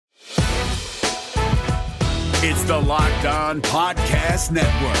It's the Locked On Podcast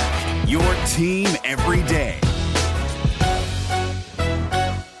Network, your team every day.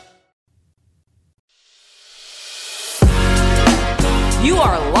 You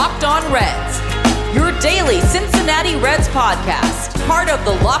are Locked On Reds, your daily Cincinnati Reds podcast, part of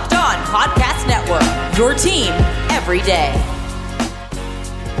the Locked On Podcast Network, your team every day.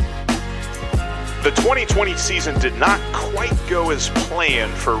 The 2020 season did not quite go as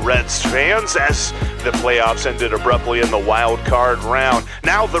planned for Reds fans as the playoffs ended abruptly in the wild card round.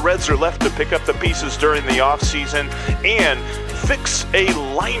 Now the Reds are left to pick up the pieces during the offseason and fix a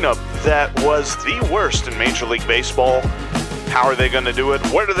lineup that was the worst in Major League Baseball. How are they going to do it?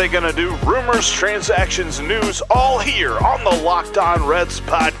 What are they going to do? Rumors, transactions, news, all here on the Locked On Reds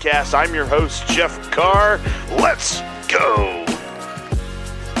podcast. I'm your host, Jeff Carr. Let's go.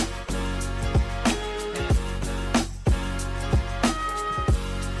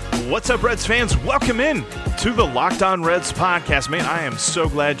 What's up, Reds fans? Welcome in to the Locked On Reds podcast. Man, I am so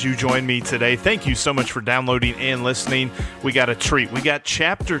glad you joined me today. Thank you so much for downloading and listening. We got a treat. We got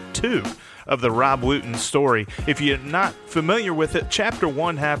Chapter 2 of the Rob Wooten story. If you're not familiar with it, Chapter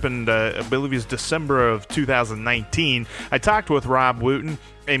 1 happened, I believe it was December of 2019. I talked with Rob Wooten,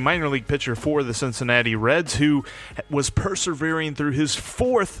 a minor league pitcher for the Cincinnati Reds who was persevering through his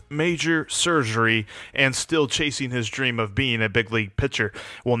fourth major surgery and still chasing his dream of being a big league pitcher.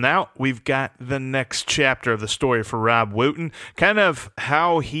 Well, now we've got the next chapter of the story for Rob Wooten, kind of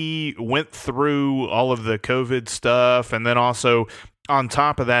how he went through all of the COVID stuff, and then also on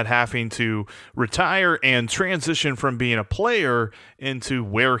top of that, having to retire and transition from being a player into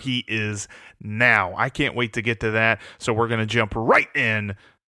where he is now. I can't wait to get to that, so we're going to jump right in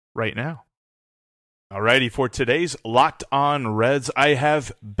right now. Alrighty, for today's Locked On Reds, I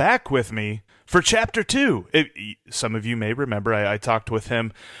have back with me for Chapter 2. Some of you may remember I talked with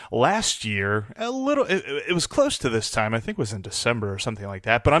him last year. It was close to this time. I think it was in December or something like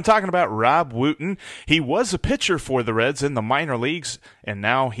that. But I'm talking about Rob Wooten. He was a pitcher for the Reds in the minor leagues, and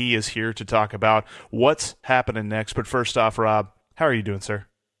now he is here to talk about what's happening next. But first off, Rob, how are you doing, sir?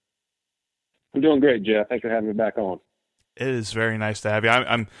 I'm doing great, Jeff. Thanks for having me back on. It is very nice to have you.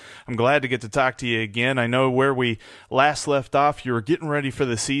 I'm glad to get to talk to you again. I know where we last left off, you were getting ready for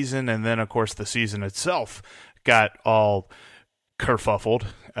the season, and then, of course, the season itself got all kerfuffled,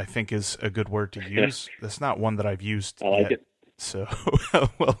 I think is a good word to use. That's not one that I've used I like yet. it. So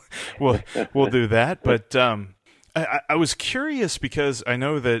we'll do that. But I was curious because I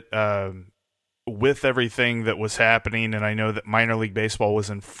know that with everything that was happening, and I know that minor league baseball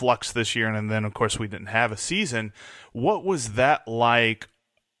was in flux this year, and then, of course, we didn't have a season. What was that like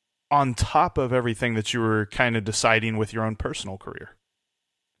on top of everything that you were kind of deciding with your own personal career?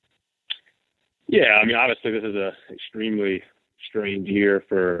 Yeah, I mean, obviously this is an extremely strange year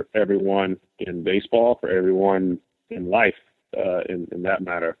for everyone in baseball, for everyone in life, in that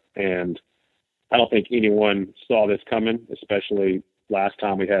matter. And I don't think anyone saw this coming, especially last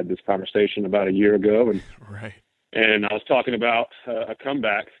time we had this conversation about a year ago. And right. And I was talking about a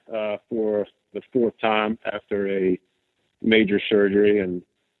comeback for the fourth time after a major surgery, and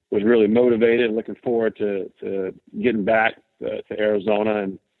was really motivated and looking forward to getting back to Arizona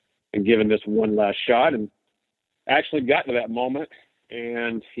and giving this one last shot, and actually got to that moment.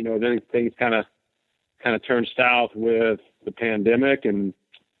 And, then things kind of turned south with the pandemic, and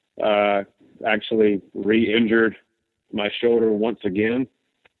actually re-injured my shoulder once again.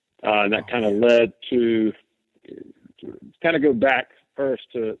 And that kind of led to kind of go back first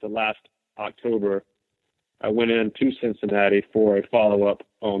to last October. I went into Cincinnati for a follow-up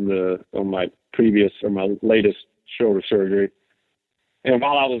on my latest shoulder surgery. And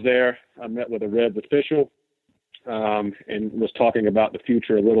while I was there, I met with a Reds official and was talking about the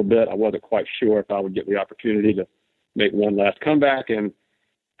future a little bit. I wasn't quite sure if I would get the opportunity to make one last comeback, and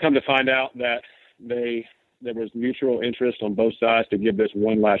come to find out that there was mutual interest on both sides to give this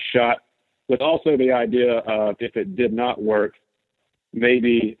one last shot, with also the idea of, if it did not work,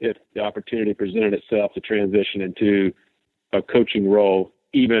 maybe if the opportunity presented itself to transition into a coaching role,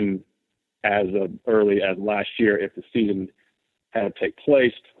 even as early as last year, if the season had taken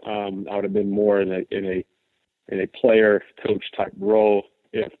place, I would have been more in a player coach type role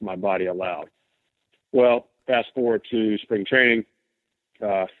if my body allowed. Well, fast forward to spring training.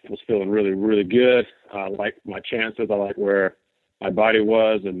 Was feeling really, really good. I like my chances. I like where my body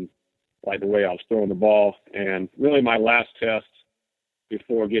was, and like the way I was throwing the ball. And really my last test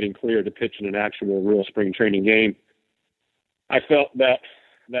before getting cleared to pitch in an actual real spring training game, I felt that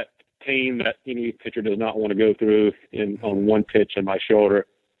pain that any pitcher does not want to go through on one pitch in my shoulder.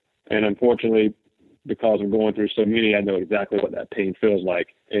 And unfortunately, because I'm going through so many, I know exactly what that pain feels like.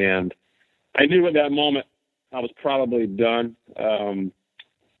 And I knew at that moment was probably done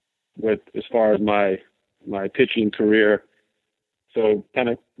with as far as my pitching career. So kind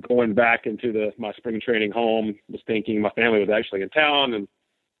of going back into my spring training home, was thinking my family was actually in town, and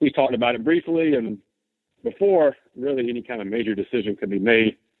we talked about it briefly. And before really any kind of major decision could be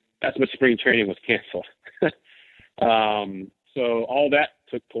made, that's when spring training was canceled. So all that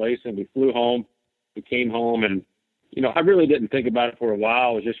took place, and we flew home. We came home, and I really didn't think about it for a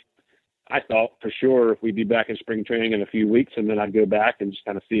while. It was just, I thought for sure we'd be back in spring training in a few weeks, and then I'd go back and just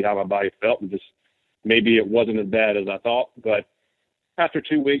kind of see how my body felt, and just maybe it wasn't as bad as I thought. But after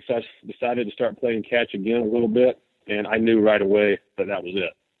 2 weeks, I decided to start playing catch again a little bit, and I knew right away that was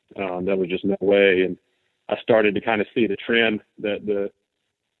it. There was just no way. And I started to kind of see the trend that the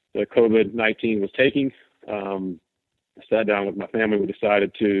COVID-19 was taking. I sat down with my family. We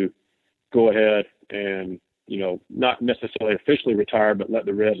decided to go ahead and, not necessarily officially retire, but let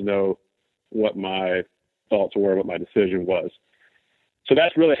the Reds know what my thoughts were, what my decision was. So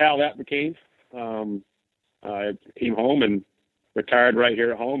that's really how that became. I came home and retired right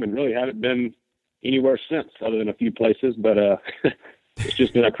here at home, and really haven't been anywhere since, other than a few places. But it's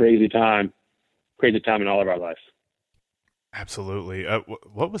just been a crazy time in all of our lives. Absolutely.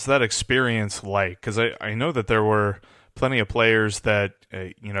 What was that experience like? Because I know that there were plenty of players that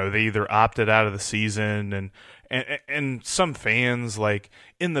they either opted out of the season, and some fans, like,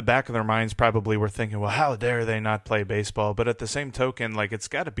 in the back of their minds probably were thinking, well, how dare they not play baseball? But at the same token, like, it's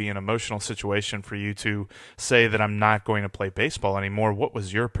got to be an emotional situation for you to say that I'm not going to play baseball anymore. What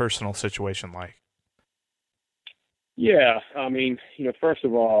was your personal situation like? Yeah, I mean, first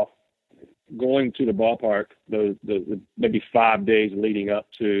of all, going to the ballpark, the maybe 5 days leading up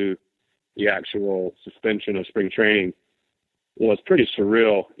to the actual suspension of spring training was pretty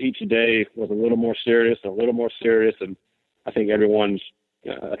surreal. Each day was a little more serious, and I think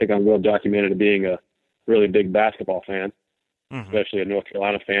I'm well documented as being a really big basketball fan, especially a North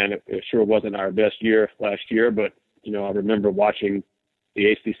Carolina fan. It sure wasn't our best year last year, but I remember watching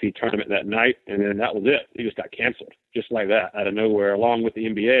the ACC tournament that night, and then that was it. It just got canceled, just like that, out of nowhere, along with the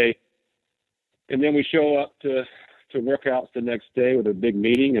NBA. And then we show up to workouts the next day with a big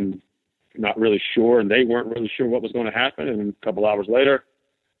meeting, and not really sure, and they weren't really sure what was going to happen. And a couple hours later,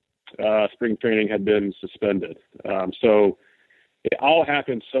 spring training had been suspended. So it all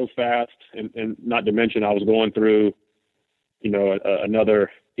happened so fast, and not to mention I was going through,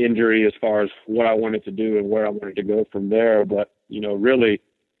 another injury as far as what I wanted to do and where I wanted to go from there. But, really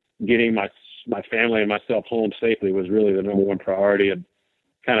getting my family and myself home safely was really the number one priority, and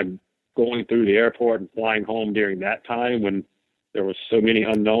kind of going through the airport and flying home during that time when there was so many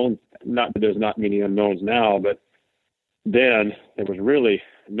unknowns. Not that there's not many unknowns now, but then there was really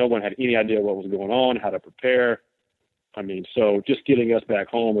no one had any idea what was going on, how to prepare. I mean, so just getting us back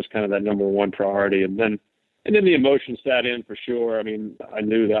home was kind of that number one priority. And then the emotion sat in for sure. I mean, I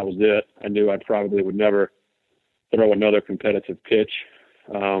knew that was it. I knew I probably would never throw another competitive pitch.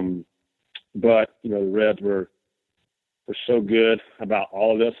 But, the Reds were so good about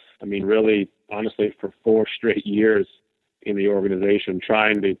all of this. I mean, really, honestly, for 4 straight years in the organization,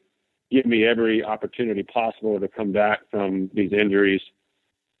 trying to give me every opportunity possible to come back from these injuries.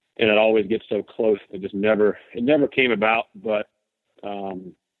 And it always gets so close. It never came about. But,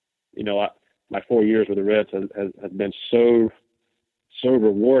 my 4 years with the Reds has been so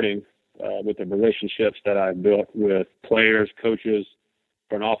rewarding with the relationships that I've built with players, coaches,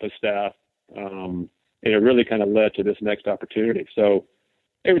 front office staff. And it really kind of led to this next opportunity. So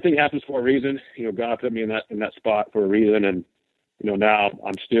everything happens for a reason. God put me in that spot for a reason. And, now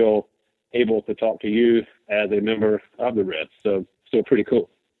I'm still able to talk to you as a member of the Reds. So still pretty cool.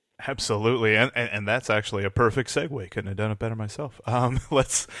 Absolutely. And that's actually a perfect segue. Couldn't have done it better myself.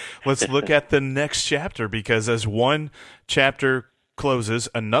 Let's look at the next chapter, because as one chapter closes,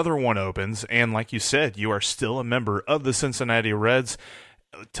 another one opens. And like you said, you are still a member of the Cincinnati Reds.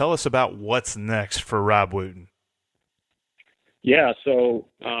 Tell us about what's next for Rob Wooten. Yeah, so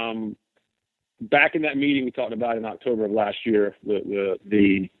back in that meeting we talked about in October of last year,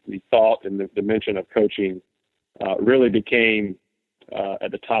 the thought and the mention of coaching really became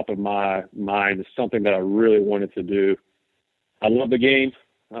at the top of my mind. It's something that I really wanted to do. I love the game.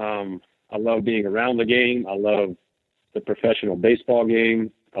 I love being around the game. I love the professional baseball game.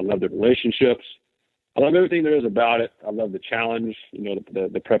 I love the relationships. I love everything there is about it. I love the challenge,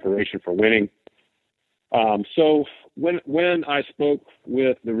 the preparation for winning. So when I spoke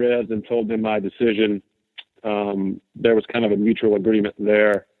with the Reds and told them my decision, there was kind of a mutual agreement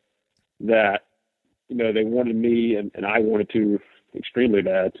there that, they wanted me and I wanted to extremely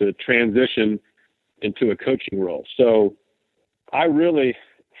bad to transition into a coaching role. So I really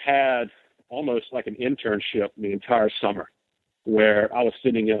had almost like an internship the entire summer, where I was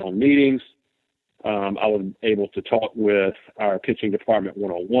sitting in on meetings. I was able to talk with our pitching department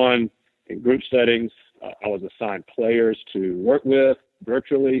one-on-one in group settings. I was assigned players to work with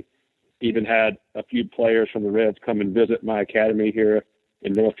virtually. Even had a few players from the Reds come and visit my academy here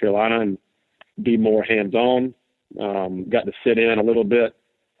in North Carolina and be more hands-on. Got to sit in a little bit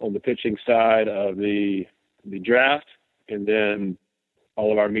on the pitching side of the draft, and then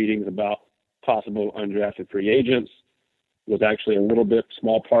all of our meetings about possible undrafted free agents was actually a little bit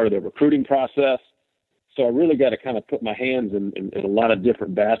small part of the recruiting process. So I really got to kind of put my hands in a lot of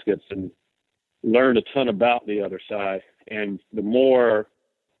different baskets and learned a ton about the other side. And the more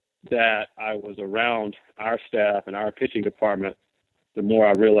that I was around our staff and our pitching department, the more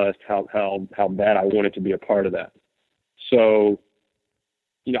I realized how bad I wanted to be a part of that. So,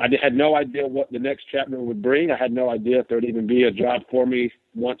 I had no idea what the next chapter would bring. I had no idea if there would even be a job for me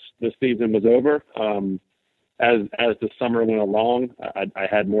once the season was over. As the summer went along, I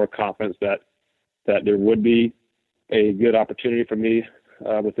had more confidence that there would be a good opportunity for me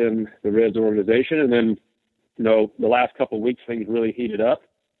within the Reds organization. And then, the last couple of weeks, things really heated up.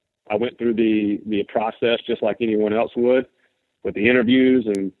 I went through the process just like anyone else would, with the interviews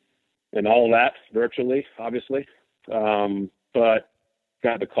and all of that virtually, obviously. But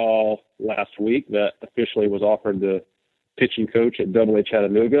got the call last week that officially was offered the pitching coach at AA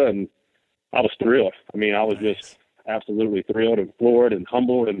Chattanooga, and I was thrilled. I mean, I was just absolutely thrilled and floored and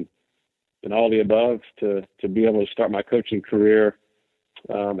humbled and all the above to be able to start my coaching career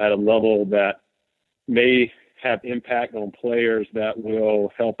at a level that may have impact on players that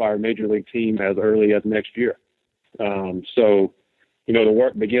will help our major league team as early as next year. So, the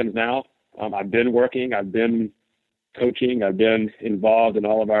work begins now. I've been working. I've been coaching. I've been involved in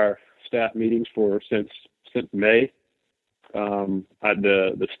all of our staff meetings since May.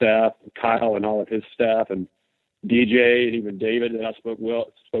 The staff, Kyle and all of his staff, and DJ and even David that I spoke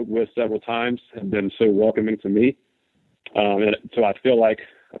with several times have been so welcoming to me. And so I feel like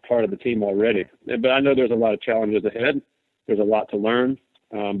a part of the team already. But I know there's a lot of challenges ahead. There's a lot to learn,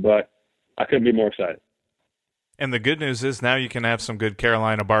 but I couldn't be more excited. And the good news is now you can have some good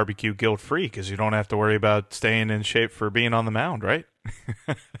Carolina barbecue guilt-free because you don't have to worry about staying in shape for being on the mound, right?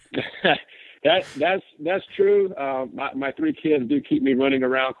 That's true. My three kids do keep me running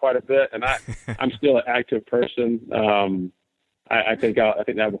around quite a bit, and I'm still an active person. I think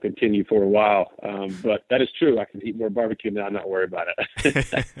that will continue for a while. But that is true. I can eat more barbecue now. I'm not worried about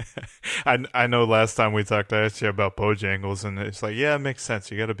it. I know last time we talked, I asked you about Bojangles, and it's like, yeah, it makes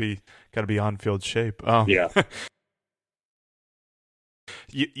sense. You got to be on field shape. Yeah.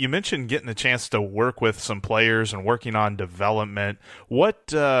 You mentioned getting a chance to work with some players and working on development. What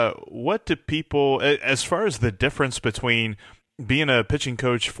do people, as far as the difference between being a pitching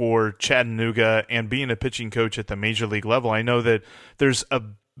coach for Chattanooga and being a pitching coach at the major league level? I know that there's a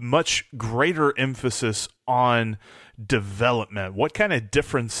much greater emphasis on development. What kind of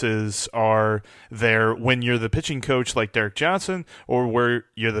differences are there when you're the pitching coach like Derek Johnson or where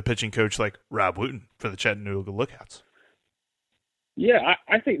you're the pitching coach like Rob Wooten for the Chattanooga Lookouts? Yeah,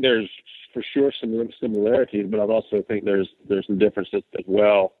 I think there's for sure some similarities, but I also think there's some differences as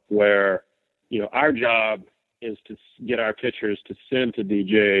well where, our job is to get our pitchers to send to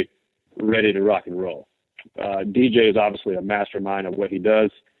DJ ready to rock and roll. DJ is obviously a mastermind of what he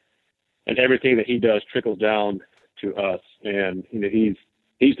does, and everything that he does trickles down to us. And he's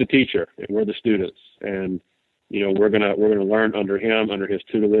the teacher, and we're the students. And we're gonna learn under him, under his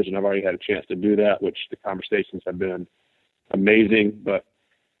tutelage. And I've already had a chance to do that, which the conversations have been amazing. But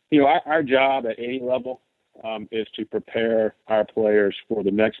our job at any level is to prepare our players for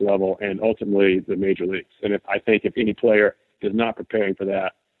the next level and ultimately the major leagues. And if any player is not preparing for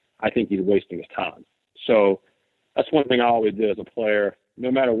that, I think he's wasting his time. So that's one thing I always did as a player. No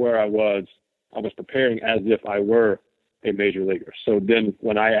matter where I was preparing as if I were a major leaguer. So then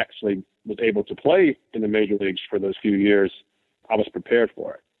when I actually was able to play in the major leagues for those few years, I was prepared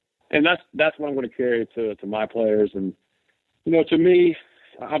for it. And that's what I'm going to carry to my players. And, to me,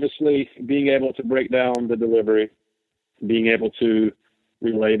 obviously being able to break down the delivery, being able to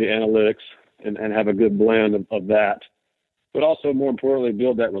relay the analytics and have a good blend of that, but also more importantly,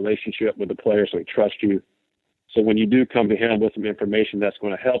 build that relationship with the player so he trusts you. So when you do come to him with some information that's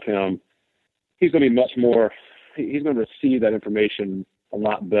going to help him, he's going to receive that information a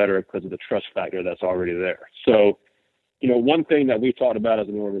lot better because of the trust factor that's already there. So, one thing that we talked about as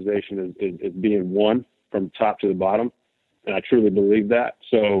an organization is being one from top to the bottom. And I truly believe that.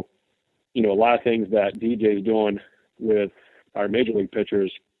 So, a lot of things that DJ is doing with our major league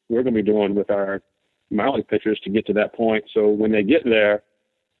pitchers, we're going to be doing with our minor league pitchers to get to that point. So when they get there,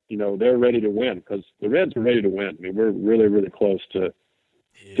 they're ready to win because the Reds are ready to win. I mean, we're really, really close to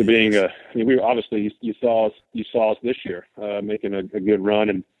being we obviously, you saw us this year, making a good run,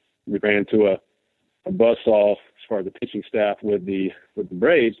 and we ran into a buzzsaw as far as the pitching staff with the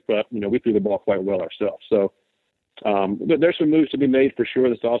Braves, but, we threw the ball quite well ourselves. So, there's some moves to be made for sure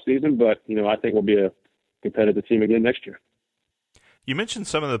this offseason, but, I think we'll be a competitive team again next year. You mentioned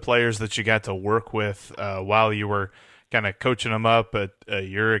some of the players that you got to work with while you were kind of coaching them up at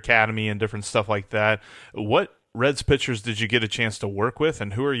your academy and different stuff like that. What Reds pitchers did you get a chance to work with,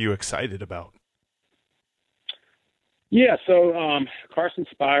 and who are you excited about? Yeah, so Carson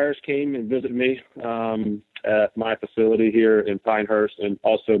Spires came and visited me at my facility here in Pinehurst, and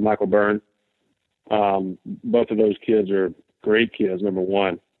also Michael Byrne. Both of those kids are great kids, number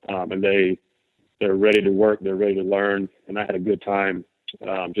one, and they're ready to work, they're ready to learn, and I had a good time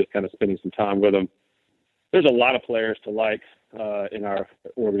just kind of spending some time with them. There's a lot of players to like in our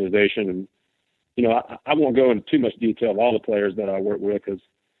organization, and I won't go into too much detail of all the players that I work with because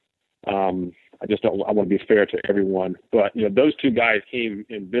I just don't. I want to be fair to everyone. But those two guys came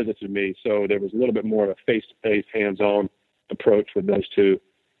and visited me, so there was a little bit more of a face-to-face, hands-on approach with those two.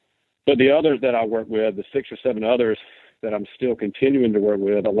 But the others that I work with, the 6 or 7 others that I'm still continuing to work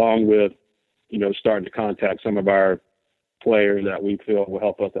with, along with starting to contact some of our players that we feel will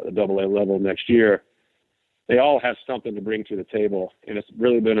help us at the AA level next year. They all have something to bring to the table, and it's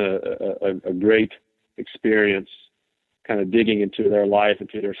really been a great experience kind of digging into their life,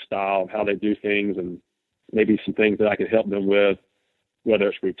 into their style, how they do things, and maybe some things that I can help them with, whether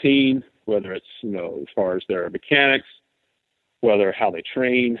it's routine, whether it's, as far as their mechanics, whether how they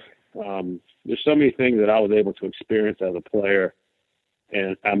train. There's so many things that I was able to experience as a player,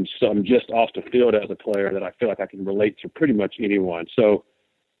 and I'm just off the field as a player that I feel like I can relate to pretty much anyone. So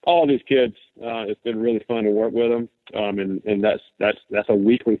all of these kids, it's been really fun to work with them. And that's a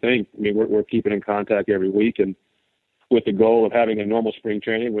weekly thing. I mean, we're keeping in contact every week, and with the goal of having a normal spring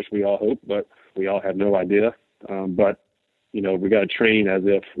training, which we all hope, but we all have no idea. But we got to train as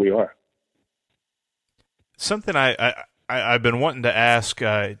if we are. Something I've been wanting to ask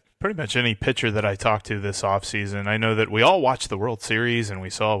pretty much any pitcher that I talked to this offseason. I know that we all watched the World Series and we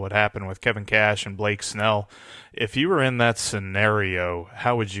saw what happened with Kevin Cash and Blake Snell. If you were in that scenario,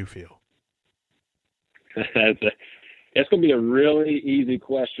 how would you feel? It's going to be a really easy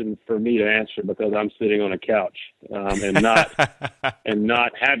question for me to answer because I'm sitting on a couch and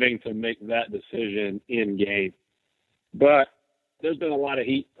not having to make that decision in game. But there's been a lot of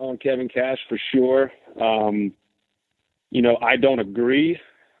heat on Kevin Cash for sure. I don't agree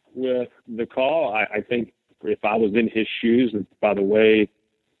with the call. I think if I was in his shoes, by the way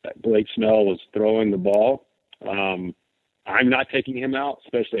that Blake Snell was throwing the ball, I'm not taking him out,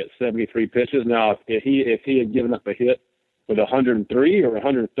 especially at 73 pitches. Now, if he had given up a hit with 103 or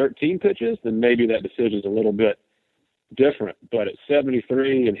 113 pitches, then maybe that decision is a little bit different. But at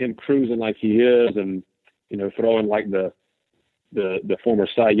 73 and him cruising like he is, and throwing like the former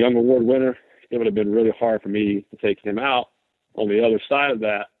Cy Young Award winner, it would have been really hard for me to take him out. On the other side of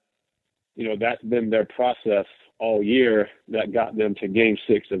that, that's been their process all year that got them to Game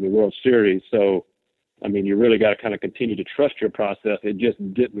 6 of the World Series. So, I mean, you really got to kind of continue to trust your process. It just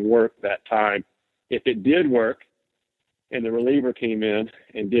didn't work that time. If it did work and the reliever came in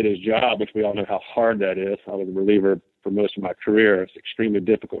and did his job, which we all know how hard that is. I was a reliever for most of my career. It's extremely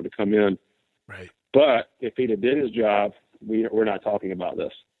difficult to come in. Right. But if he'd have did his job, we're not talking about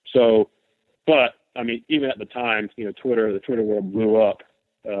this. So, but, I mean, even at the time, the Twitter world blew up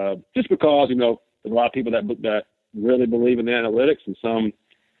just because, there's a lot of people that really believe in the analytics and some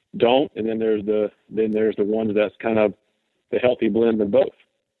don't. And then there's the ones that's kind of the healthy blend of both.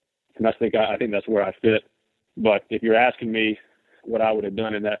 And I think that's where I fit. But if you're asking me what I would have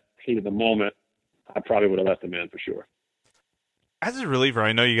done in that heat of the moment, I probably would have left him in for sure. As a reliever,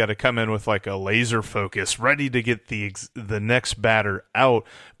 I know you got to come in with like a laser focus, ready to get the next batter out.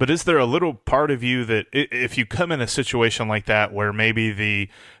 But is there a little part of you that if you come in a situation like that where maybe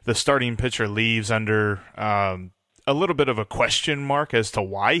the starting pitcher leaves under a little bit of a question mark as to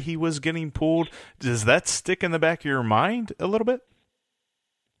why he was getting pulled, does that stick in the back of your mind a little bit?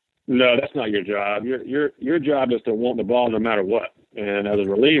 No, that's not your job. Your job is to want the ball no matter what. And as a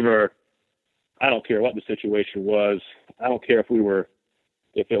reliever, I don't care what the situation was. I don't care if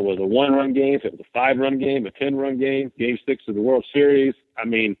it was a 1-run game, if it was a 5-run game, a 10-run game, Game 6 of the World Series. I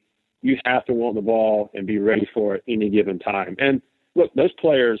mean, you have to want the ball and be ready for it any given time. And look, those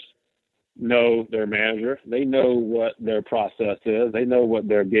players know their manager. They know what their process is. They know what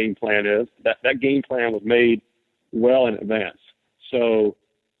their game plan is. That game plan was made well in advance. So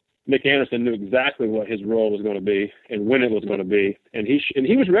Nick Anderson knew exactly what his role was going to be and when it was going to be, and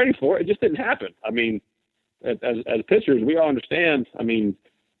he was ready for it. It just didn't happen. I mean, as pitchers, we all understand. I mean,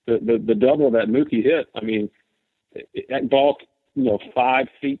 the double that Mookie hit. I mean, that ball, 5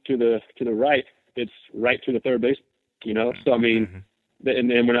 feet to the right, it's right to the third base. So I mean,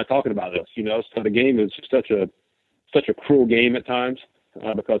 and we're not talking about this. So the game is such a cruel game at times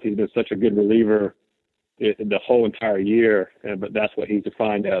because he's been such a good reliever the whole entire year, but that's what he's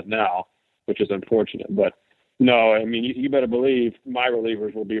defined as now, which is unfortunate. But no, I mean, you better believe my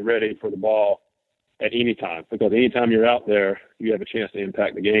relievers will be ready for the ball at any time, because anytime you're out there, you have a chance to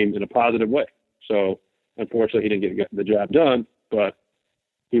impact the games in a positive way. So unfortunately, he didn't get the job done, but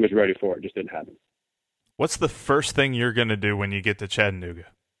he was ready for it. It just didn't happen. What's the first thing you're going to do when you get to Chattanooga?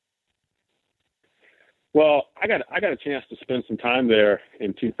 Well, I got a chance to spend some time there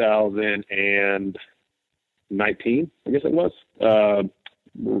in 2019, I guess it was,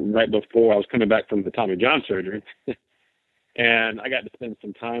 right before I was coming back from the Tommy John surgery. And I got to spend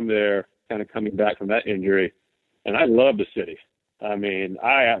some time there kind of coming back from that injury. And I love the city. I mean,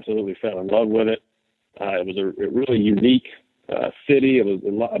 I absolutely fell in love with it. It was a really unique city. It was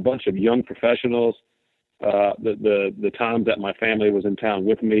a bunch of young professionals. The times that my family was in town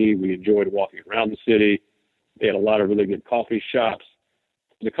with me, we enjoyed walking around the city. They had a lot of really good coffee shops.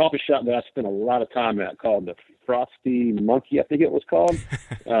 The coffee shop that I spent a lot of time at, called the Frosty Monkey, I think it was called.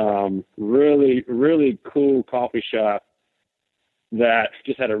 Really, really cool coffee shop that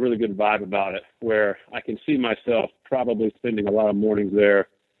just had a really good vibe about it, where I can see myself probably spending a lot of mornings there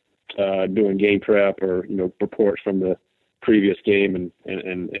doing game prep or, reports from the previous game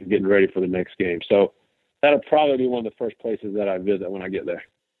and getting ready for the next game. So that'll probably be one of the first places that I visit when I get there.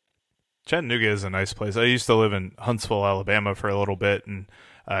 Chattanooga is a nice place. I used to live in Huntsville, Alabama for a little bit, and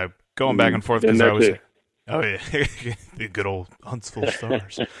going back and forth because I was – oh, yeah, the good old Huntsville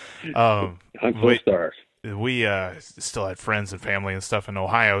Stars. Huntsville Stars. We still had friends and family and stuff in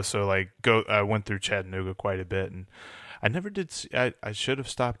Ohio, so I went through Chattanooga quite a bit, and I never did. I should have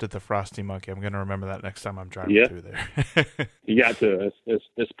stopped at the Frosty Monkey. I'm going to remember that next time I'm driving through there. You got to.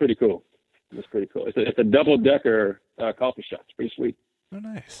 It's pretty cool. It's pretty cool. It's a double-decker coffee shop. It's pretty sweet. Oh,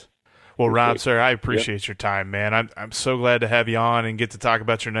 nice. Well, Rob, sir, I appreciate your time, man. I'm so glad to have you on and get to talk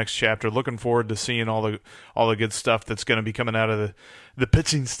about your next chapter. Looking forward to seeing all the good stuff that's going to be coming out of the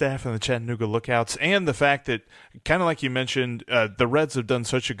pitching staff and the Chattanooga Lookouts, and the fact that, kind of like you mentioned, the Reds have done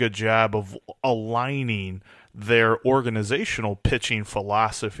such a good job of aligning their organizational pitching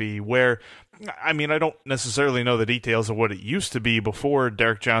philosophy where, I mean, I don't necessarily know the details of what it used to be before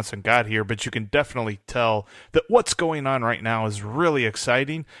Derek Johnson got here, but you can definitely tell that what's going on right now is really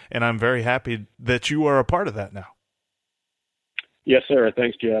exciting, and I'm very happy that you are a part of that now. Yes, sir.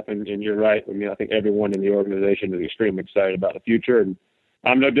 Thanks, Jeff. And you're right. I mean, I think everyone in the organization is extremely excited about the future, and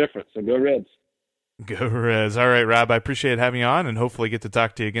I'm no different. So go Reds. Go Reds. All right, Rob, I appreciate having you on, and hopefully get to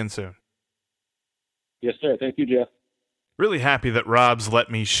talk to you again soon. Yes, sir. Thank you, Jeff. Really happy that Rob's let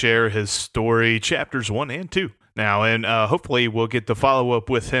me share his story, chapters 1 and 2 now, and hopefully we'll get to follow up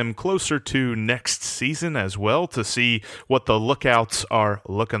with him closer to next season as well to see what the Lookouts are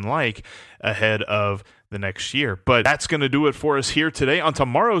looking like ahead of the next year. But that's going to do it for us here today. On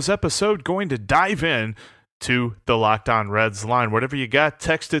tomorrow's episode, going to dive in to the Locked On Reds line. Whatever you got,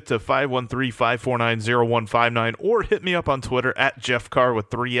 text it to 513-549-0159 or hit me up on Twitter at Jeff Carr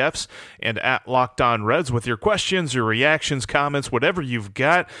with 3 Fs and at Locked On Reds with your questions, your reactions, comments, whatever you've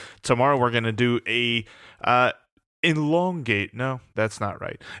got. Tomorrow we're going to do a elongate. No, that's not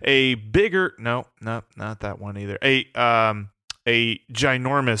right. A bigger, no, not that one either. A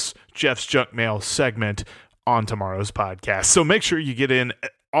ginormous Jeff's Junk Mail segment on tomorrow's podcast. So make sure you get in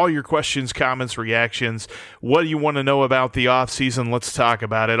all your questions, comments, reactions. What do you want to know about the offseason? Let's talk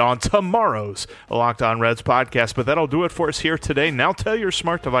about it on tomorrow's Locked On Reds podcast. But that'll do it for us here today. Now tell your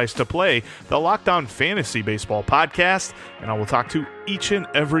smart device to play the Locked On Fantasy Baseball podcast, and I will talk to each and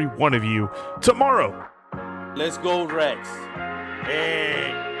every one of you tomorrow. Let's go, Reds.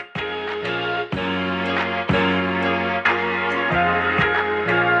 Hey.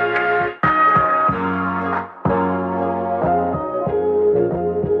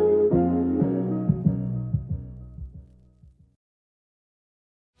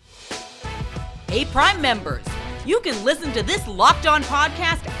 Hey, Prime members, you can listen to this Locked On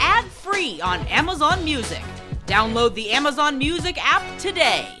podcast ad-free on Amazon Music. Download the Amazon Music app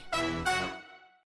today.